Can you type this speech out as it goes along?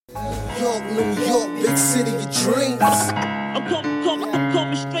New York, big city of dreams. I'm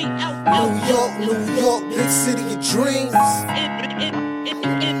coming straight out. New York, big city of dreams.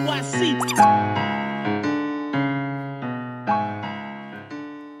 NYC.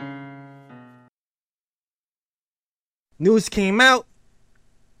 News came out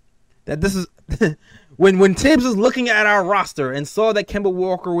that this is when Tibbs was looking at our roster and saw that Kemba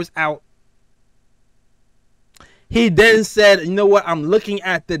Walker was out. He then said, you know what, I'm looking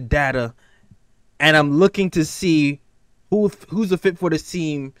at the data and I'm looking to see who's a fit for this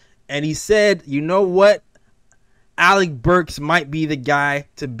team. And he said, you know what, Alec Burks might be the guy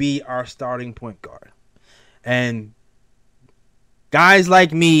to be our starting point guard. And guys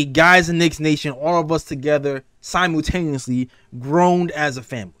like me, guys in Knicks Nation, all of us together simultaneously groaned as a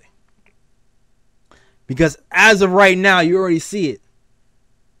family. Because as of right now, you already see it.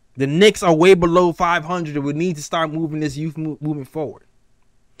 The Knicks are way below 500 and we need to start moving this youth moving forward.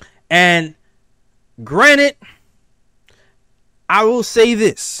 And granted, I will say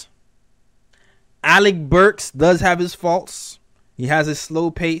this. Alec Burks does have his faults. He has a slow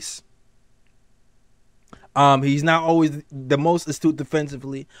pace. He's not always the most astute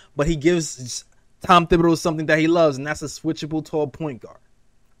defensively, but he gives Tom Thibodeau something that he loves, and that's a switchable tall point guard,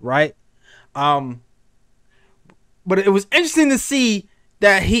 right? But it was interesting to see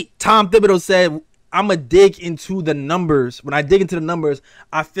that Tom Thibodeau said, I'm going to dig into the numbers. When I dig into the numbers,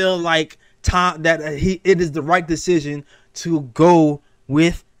 I feel like it is the right decision to go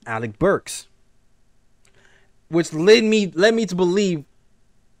with Alec Burks. Which led me to believe,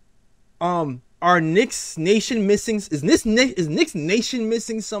 are Knicks Nation missing? Is Knicks Nation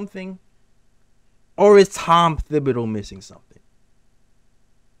missing something? Or is Tom Thibodeau missing something?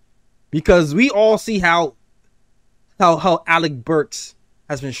 Because we all see how Alec Burks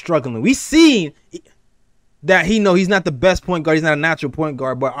has been struggling. We see that he's not the best point guard. He's not a natural point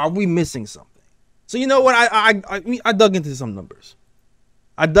guard. But are we missing something? So you know what? I dug into some numbers.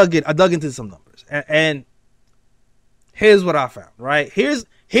 I dug into some numbers, and here's what I found. Right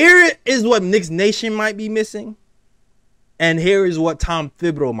here is what Knicks Nation might be missing, and here is what Tom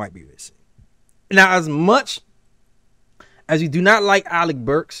Thibodeau might be missing. Now, as much as you do not like Alec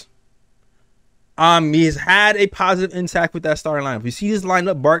Burks, he has had a positive impact with that starting lineup. You see this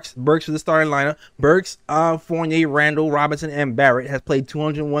lineup, Burks for the starting lineup. Burks, Fournier, Randall, Robinson, and Barrett has played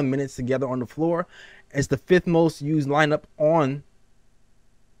 201 minutes together on the floor. It's the fifth most used lineup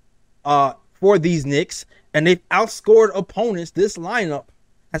for these Knicks, and they've outscored opponents. This lineup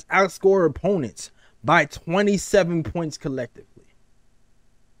has outscored opponents by 27 points collectively,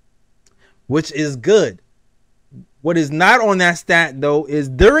 which is good. What is not on that stat, though, is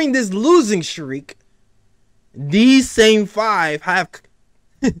during this losing streak, these same five have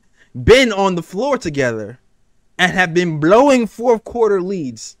been on the floor together and have been blowing fourth quarter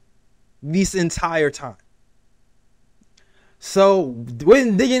leads this entire time. So,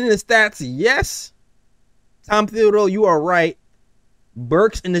 when digging into the stats, yes, Tom Thibodeau, you are right.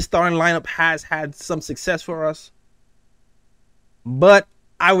 Burks in the starting lineup has had some success for us. But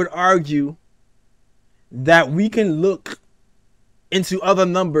I would argue that we can look into other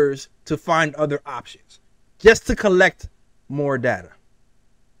numbers to find other options, just to collect more data.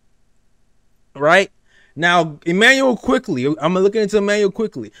 Right? Now, Emmanuel Quickley, I'm looking into Emmanuel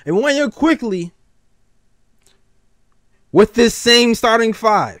Quickley. Emmanuel Quickley, with this same starting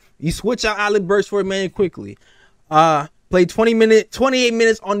five, you switch out Alec Burks for Emmanuel Quickley. Played 28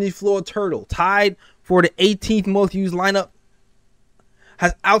 minutes on the floor, Turtle. Tied for the 18th most used lineup.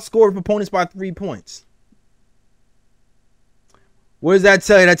 Has outscored opponents by 3 points. What does that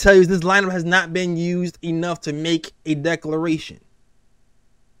tell you? That tells you this lineup has not been used enough to make a declaration.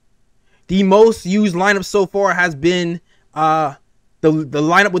 The most used lineup so far has been the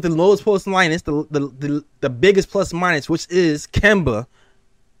lineup with the lowest plus minus, the biggest plus minus, which is Kemba,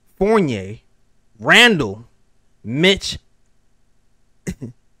 Fournier, Randall, Mitch,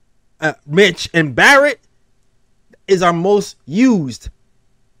 and Barrett is our most used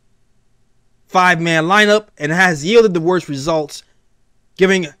five-man lineup and has yielded the worst results,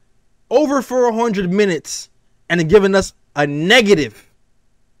 giving over 400 minutes and giving us a negative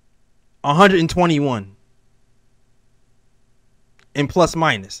 121 in plus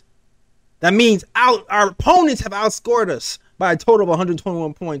minus. That means our opponents have outscored us by a total of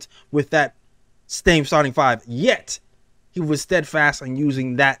 121 points with that same starting five. Yet, he was steadfast on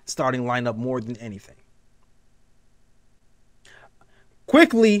using that starting lineup more than anything.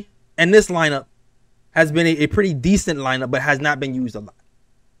 Quickly, and this lineup has been a pretty decent lineup, but has not been used a lot.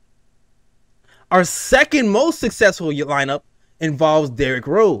 Our second most successful lineup involves Derrick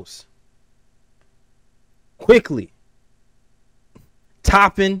Rose. Quickly,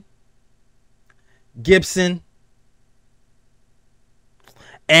 Toppin, Gibson,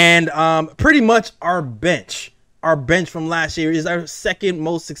 and pretty much our bench. Our bench from last year is our second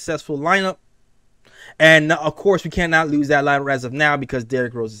most successful lineup. And of course, we cannot lose that lineup as of now because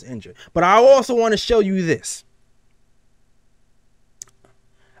Derrick Rose is injured. But I also want to show you this.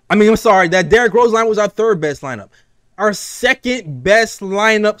 I'm sorry, that Derrick Rose lineup was our third best lineup. Our second best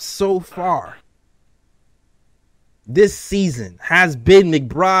lineup so far this season has been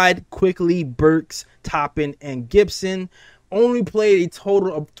McBride, Quickly, Burks, Toppin, and Gibson. Only played a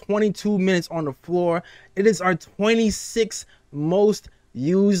total of 22 minutes on the floor. It is our 26th most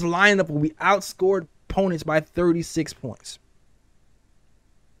used lineup where we outscored opponents by 36 points.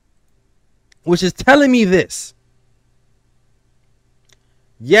 Which is telling me this.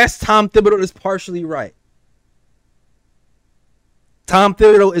 Yes, Tom Thibodeau is partially right. Tom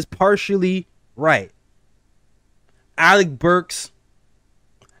Thibodeau is partially right. Alec Burks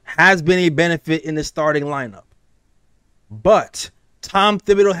has been a benefit in the starting lineup. But Tom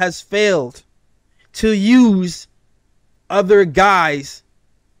Thibodeau has failed to use other guys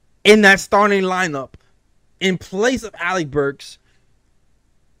in that starting lineup in place of Alec Burks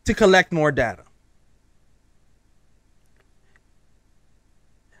to collect more data.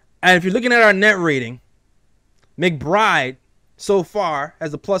 And if you're looking at our net rating, McBride so far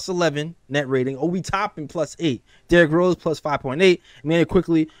has a plus 11 net rating. Obi Toppin plus 8. Derrick Rose plus 5.8. Emmanuel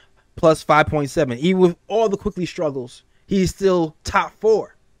Quickly plus 5.7. Even with all the Quickly struggles, he's still top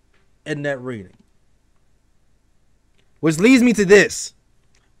 4 in net rating. Which leads me to this.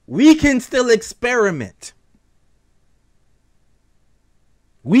 We can still experiment.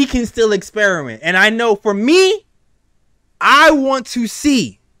 We can still experiment. And I know for me, I want to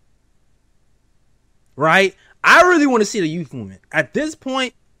see, right? I really want to see the youth movement. At this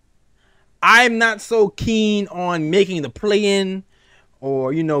point, I'm not so keen on making the play-in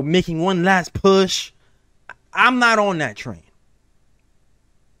or, making one last push. I'm not on that train.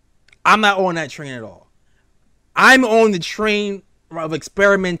 I'm not on that train at all. I'm on the train of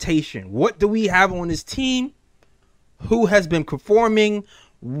experimentation. What do we have on this team? Who has been performing?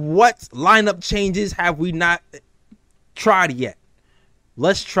 What lineup changes have we not tried yet?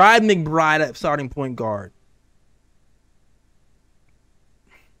 Let's try McBride at starting point guard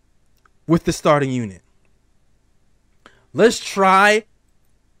with the starting unit. Let's try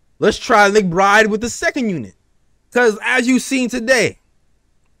McBride with the second unit. Because as you've seen today,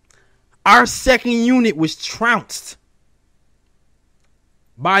 our second unit was trounced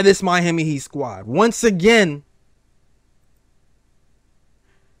by this Miami Heat squad. Once again,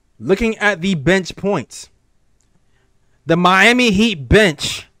 looking at the bench points, the Miami Heat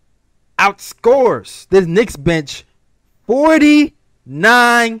bench outscores the Knicks bench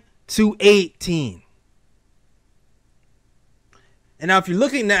 49-18. And now if you're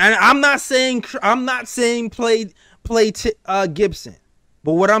looking at, and I'm not saying play Gibson.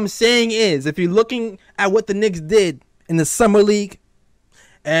 But what I'm saying is, if you're looking at what the Knicks did in the Summer League,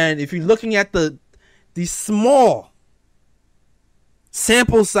 and if you're looking at the small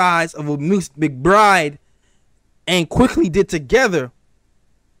sample size of what McBride and Quickly did together,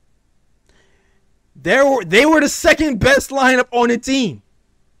 they were the second best lineup on the team.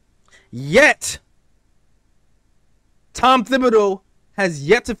 Yet, Tom Thibodeau has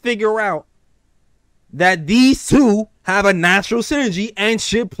yet to figure out that these two have a natural synergy and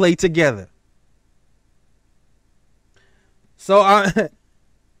should play together. So,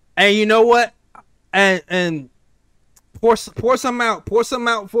 and you know what? And pour some out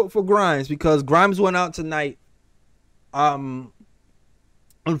for Grimes, because Grimes went out tonight.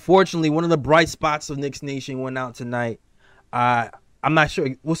 Unfortunately, one of the bright spots of Knicks Nation went out tonight. I'm not sure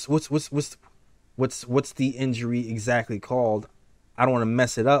what's the injury exactly called. I don't want to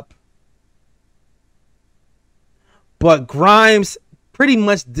mess it up. But Grimes pretty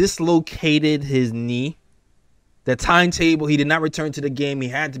much dislocated his knee. The timetable, he did not return to the game. He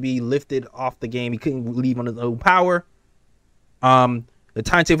had to be lifted off the game. He couldn't leave on his own power. The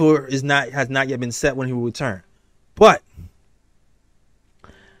timetable has not yet been set when he will return. But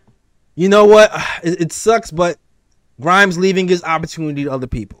you know what? It sucks, but Grimes leaving gives opportunity to other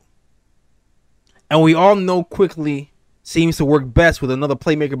people. And we all know Quickly seems to work best with another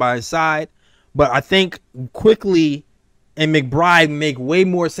playmaker by his side. But I think Quickly and McBride make way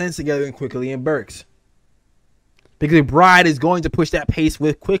more sense together than Quickly and Burks. Because McBride is going to push that pace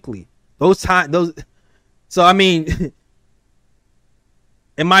with Quickly. So I mean,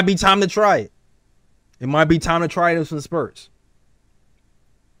 it might be time to try it. It might be time to try it with some Spurs.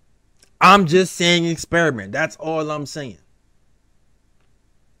 I'm just saying experiment. That's all I'm saying.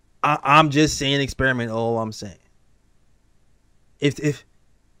 I'm just saying experiment. All I'm saying. If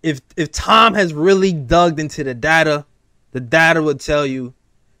if Tom has really dug into the data would tell you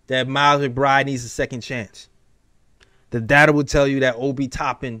that Miles McBride needs a second chance. The data would tell you that Obi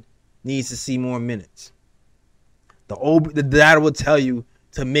Toppin needs to see more minutes. The data will tell you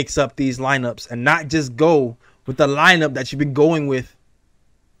to mix up these lineups and not just go with the lineup that you've been going with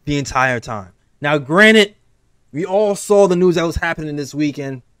the entire time. Now, granted, we all saw the news that was happening this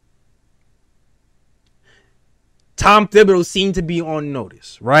weekend. Tom Thibodeau seemed to be on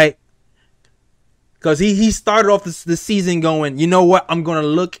notice, right? Because he started off the season going, you know what? I'm going to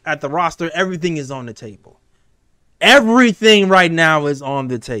look at the roster. Everything is on the table. Everything right now is on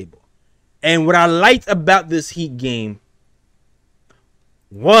the table. And what I liked about this Heat game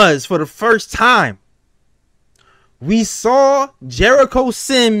was, for the first time, we saw Jericho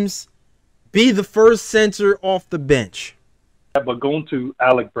Sims be the first center off the bench. But going to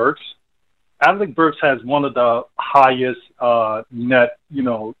Alec Burks has one of the highest net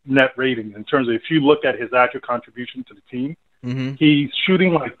ratings in terms of, if you look at his actual contribution to the team, he's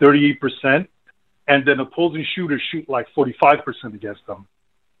shooting like 38%, and then opposing shooters shoot like 45% against them.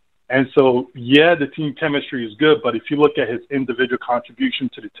 And so, yeah, the team chemistry is good, but if you look at his individual contribution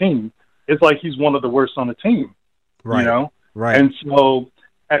to the team, it's like he's one of the worst on the team. Right. You know? Right. And so,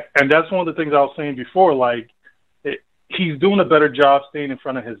 and that's one of the things I was saying before, like, he's doing a better job staying in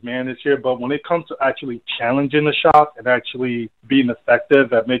front of his man this year, but when it comes to actually challenging the shot and actually being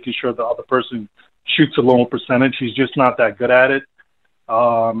effective at making sure the other person shoots a lower percentage, he's just not that good at it.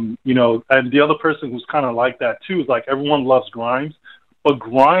 And the other person who's kind of like that too is, like, everyone loves Grimes, but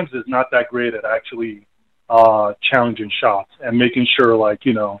Grimes is not that great at actually challenging shots and making sure, like,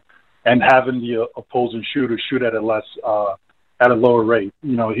 and having the opposing shooter shoot at a lower rate.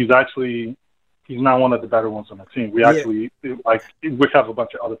 He's not one of the better ones on the team. We have a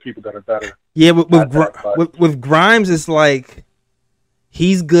bunch of other people that are better. Yeah, with Grimes, it's like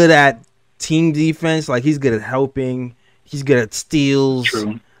he's good at team defense. Like, he's good at helping. He's good at steals.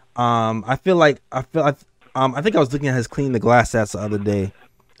 True. I think I was looking at his clean the glass stats the other day.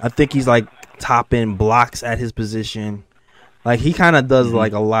 I think he's like top in blocks at his position. Like, he kind of does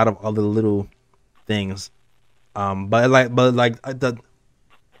like a lot of other little things. And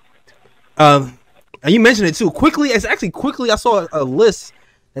you mentioned it too. Quickly, I saw a list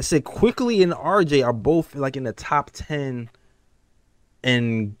that said Quickly and RJ are both like in the top 10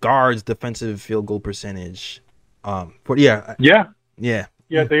 in guards defensive field goal percentage. Yeah,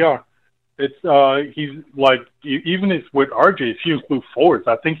 they are. It's he's like, even if with RJ, if you include forwards,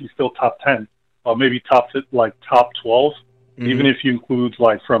 I think he's still top 10 or maybe top 12. Even if you include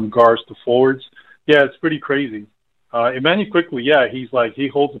like from guards to forwards. Yeah, it's pretty crazy. Emmanuel Quickly, he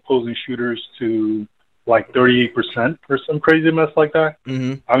holds opposing shooters to like 38% or some crazy mess like that.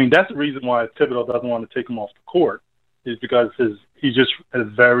 I mean, that's the reason why Thibodeau doesn't want to take him off the court, is because he's just a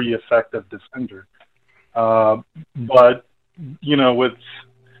very effective defender. But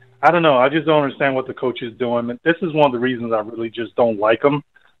I don't know. I just don't understand what the coach is doing. This is one of the reasons I really just don't like him,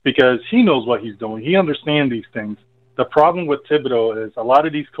 because he knows what he's doing. He understands these things. The problem with Thibodeau is a lot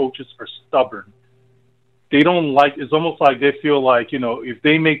of these coaches are stubborn. They don't like, it's almost like they feel like, if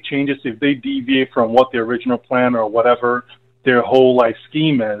they make changes, if they deviate from what their original plan or whatever their whole like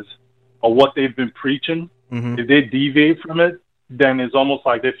scheme is, or what they've been preaching, if they deviate from it, then it's almost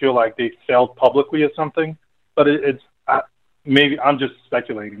like they feel like they failed publicly or something. But maybe I'm just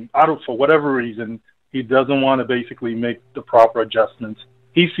speculating. For whatever reason, he doesn't want to basically make the proper adjustments.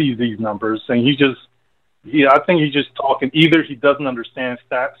 He sees these numbers and I think he's just talking. Either he doesn't understand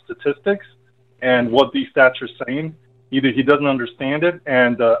statistics and what these stats are saying. Either he doesn't understand it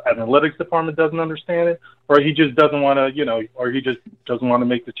and the analytics department doesn't understand it, or he just doesn't want to, or he just doesn't want to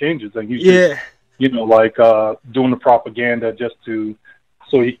make the changes. And he's just, doing the propaganda just to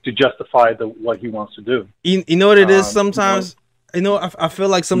justify what he wants to do. You know what it is sometimes? I feel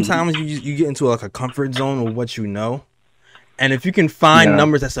like sometimes you get into like a comfort zone of what you know. And if you can find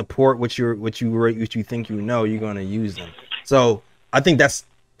numbers that support what you think you're going to use them. So I think that's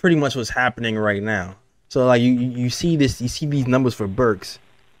pretty much what's happening right now. So like you see these numbers for Burks,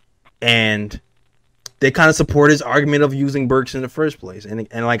 and they kind of support his argument of using Burks in the first place. And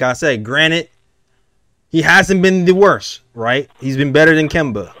like I said, granted, he hasn't been the worst, right? He's been better than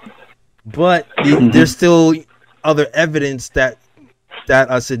Kemba, but there's still other evidence that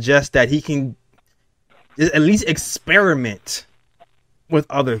suggests that he can at least experiment with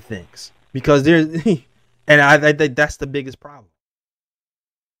other things, because I think that's the biggest problem.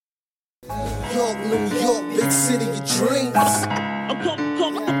 New York, big city of dreams. I'm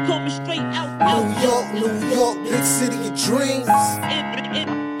coming straight out. New York, big city of dreams.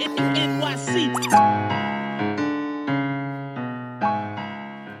 NYC.